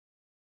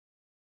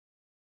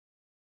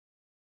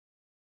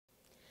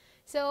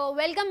So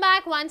welcome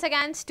back once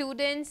again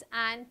students,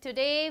 and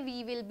today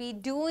we will be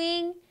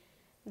doing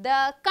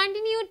the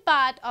continued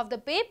part of the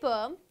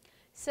paper.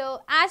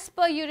 So as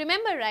per you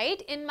remember,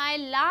 right, in my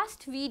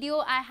last video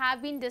I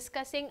have been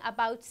discussing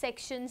about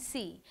section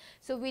C.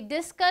 So we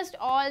discussed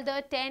all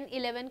the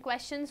 10-11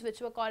 questions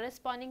which were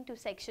corresponding to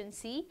section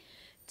C.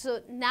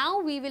 So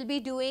now we will be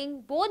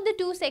doing both the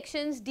two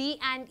sections D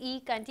and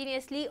E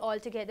continuously all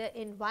together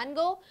in one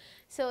go.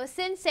 So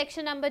since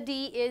section number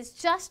D is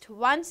just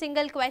one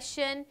single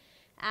question,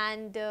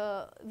 and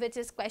which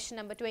is question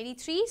number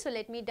 23. So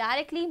let me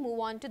directly move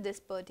on to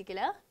this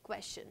particular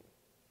question.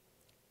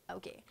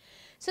 Okay.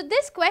 So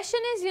this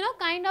question is,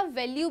 kind of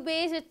value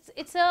based.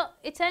 It's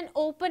an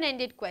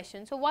open-ended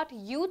question. So what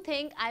you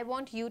think, I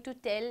want you to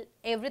tell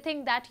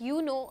everything that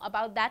you know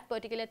about that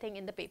particular thing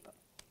in the paper.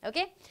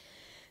 Okay.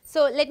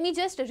 So let me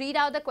just read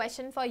out the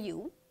question for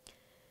you.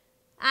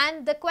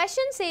 And the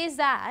question says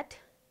that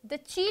the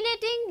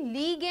chelating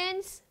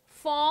ligands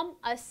form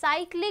a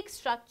cyclic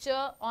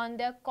structure on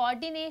their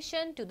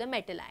coordination to the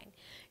metal ion.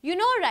 You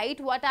know, right,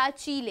 what are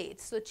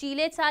chelates? So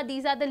chelates are,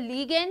 these are the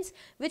ligands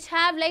which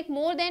have like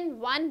more than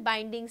one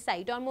binding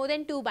site or more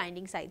than two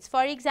binding sites.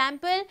 For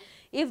example,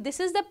 if this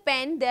is the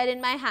pen there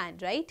in my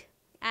hand, right,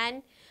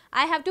 and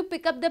I have to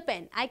pick up the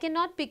pen, I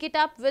cannot pick it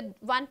up with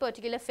one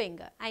particular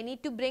finger. I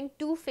need to bring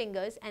two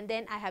fingers and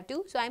then I have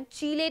to, so I am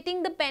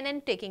chelating the pen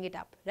and taking it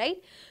up,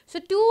 right. So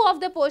two of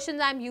the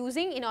portions I am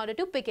using in order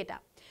to pick it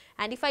up.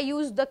 And if I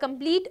use the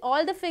complete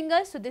all the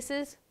fingers, so this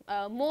is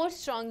more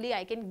strongly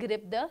I can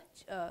grip the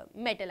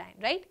metal ion,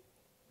 right.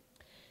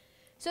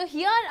 So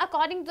here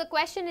according to the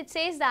question it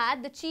says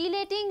that the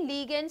chelating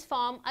ligands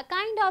form a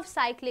kind of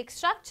cyclic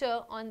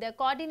structure on their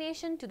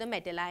coordination to the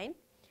metal ion,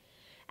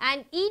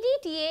 and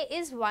EDTA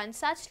is one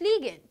such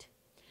ligand.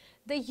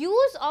 The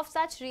use of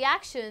such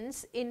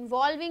reactions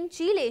involving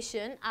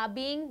chelation are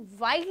being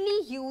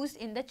widely used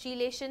in the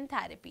chelation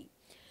therapy.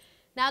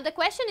 Now the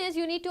question is,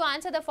 you need to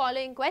answer the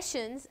following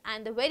questions,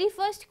 and the very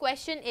first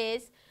question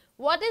is,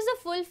 what is the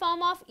full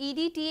form of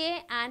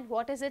EDTA and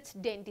what is its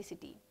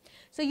denticity?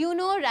 So you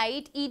know,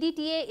 right,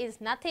 EDTA is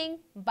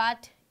nothing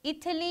but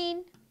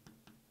ethylene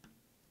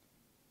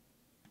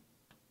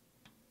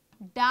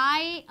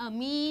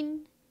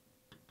diamine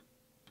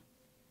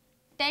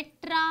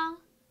tetra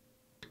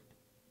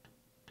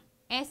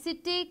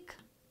acetic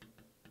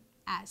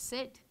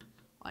acid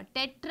or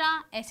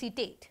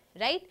tetraacetate,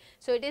 right.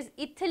 So it is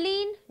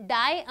ethylene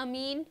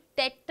diamine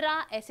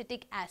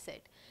tetraacetic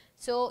acid.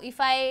 So if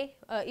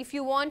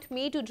you want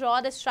me to draw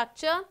the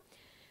structure,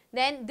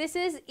 then this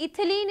is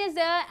ethylene is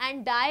there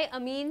and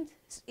diamine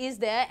is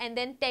there and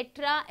then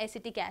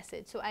tetraacetic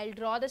acid. So I'll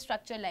draw the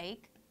structure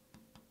like,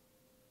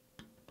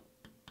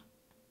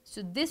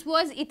 so this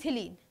was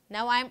ethylene.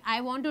 Now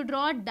I want to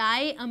draw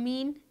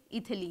diamine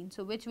ethylene.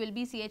 So which will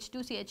be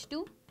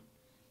CH2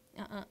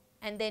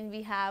 and then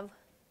we have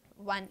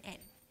one N.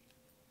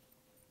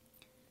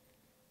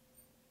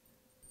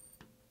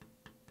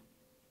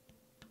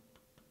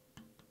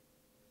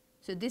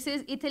 So this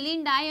is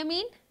ethylene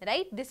diamine,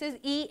 right? This is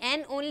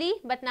En only,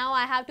 but now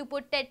I have to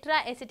put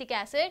tetraacetic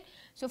acid.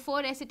 So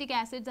 4 acetic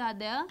acids are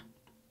there,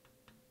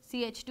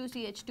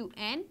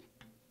 CH2N.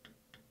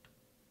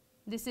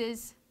 This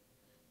is,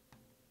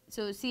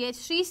 so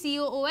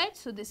CH3COOH,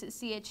 so this is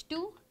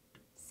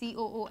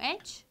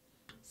CH2COOH,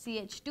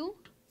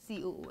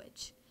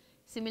 CH2COOH.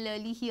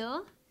 Similarly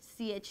here,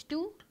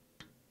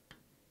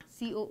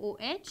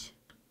 CH2COOH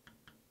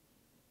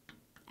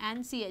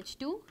and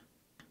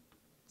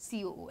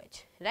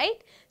CH2COOH,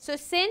 right. So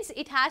since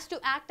it has to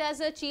act as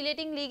a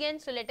chelating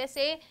ligand, so let us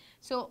say,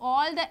 so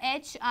all the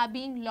H are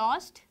being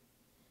lost.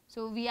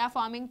 So we are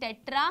forming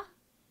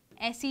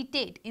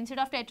tetraacetate. Instead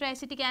of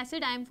tetraacetic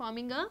acid, I am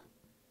forming a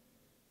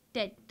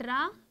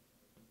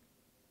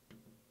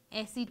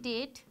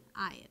tetraacetate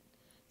ion.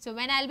 So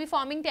when I will be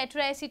forming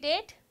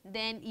tetraacetate,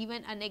 then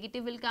even a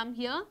negative will come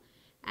here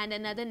and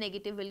another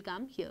negative will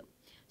come here.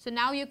 So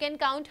now you can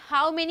count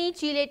how many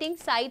chelating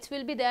sites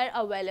will be there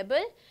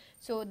available.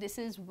 So this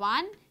is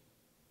 1,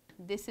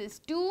 this is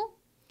 2,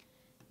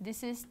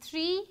 this is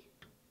 3,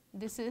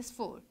 this is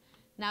 4.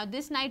 Now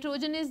this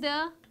nitrogen is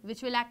there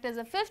which will act as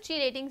a 5th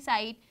chelating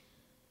site,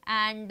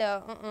 and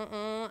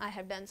I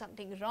have done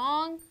something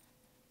wrong.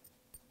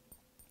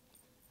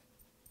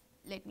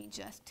 Let me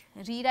just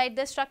rewrite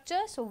the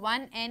structure. So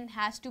 1N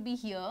has to be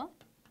here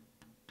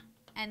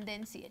and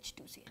then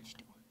CH2.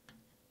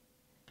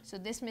 So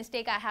this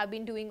mistake I have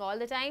been doing all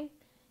the time.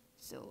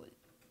 So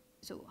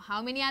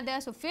how many are there?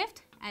 So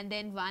 5th and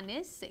then 1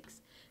 is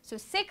 6. So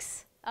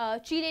 6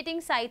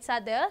 chelating sites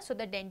are there. So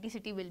the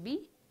denticity will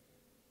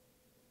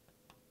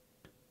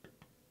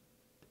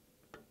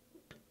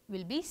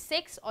be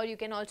 6, or you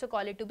can also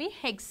call it to be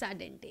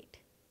hexadentate.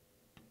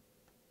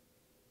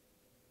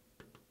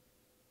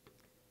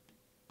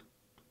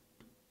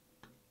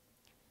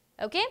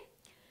 Okay.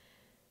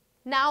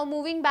 Now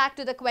moving back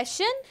to the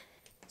question.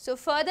 So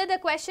further the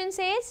question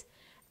says,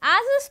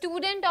 as a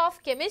student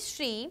of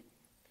chemistry,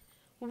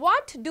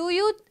 what do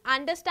you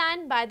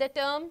understand by the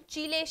term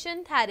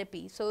chelation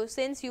therapy? So,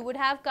 since you would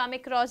have come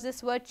across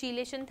this word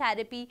chelation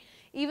therapy,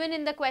 even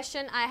in the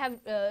question I have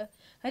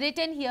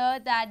written here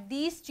that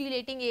these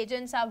chelating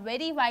agents are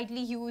very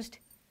widely used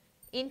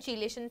in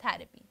chelation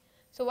therapy.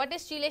 So, what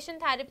is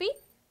chelation therapy?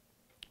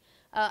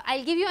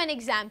 I'll give you an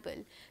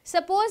example.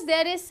 Suppose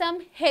there is some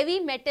heavy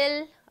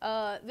metal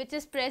which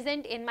is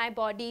present in my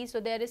body. So,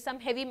 there is some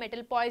heavy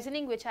metal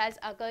poisoning which has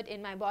occurred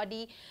in my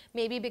body,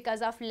 maybe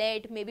because of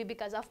lead, maybe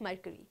because of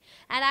mercury,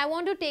 and I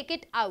want to take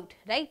it out,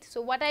 right.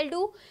 So, what I'll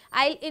do,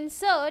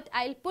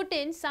 I'll put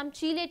in some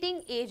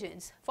chelating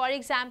agents. For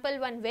example,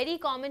 one very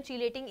common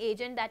chelating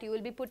agent that you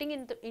will be putting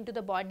into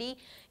the body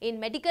in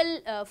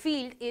medical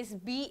field is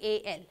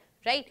BAL,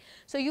 right.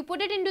 So, you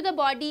put it into the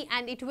body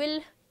and it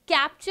will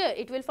capture,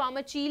 it will form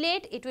a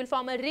chelate, it will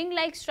form a ring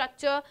like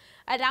structure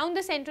around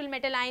the central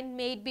metal ion,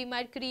 may it be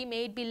mercury,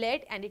 may it be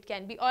lead, and it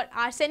can be, or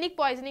arsenic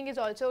poisoning is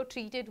also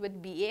treated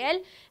with BAL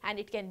and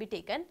it can be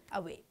taken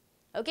away.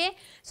 Okay.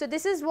 So,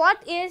 this is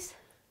what is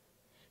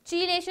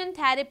chelation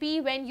therapy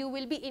when you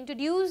will be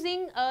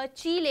introducing a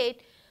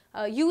chelate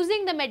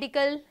using the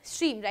medical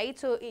stream, right.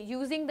 So,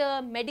 using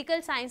the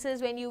medical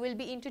sciences when you will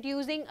be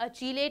introducing a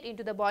chelate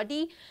into the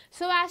body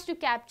so as to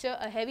capture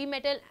a heavy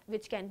metal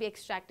which can be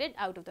extracted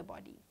out of the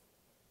body.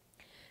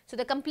 So,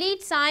 the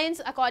complete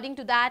science according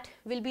to that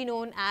will be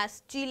known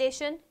as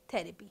chelation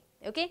therapy,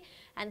 okay.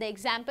 And the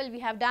example we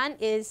have done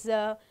is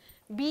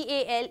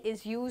BAL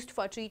is used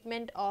for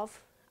treatment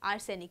of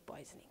arsenic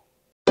poisoning.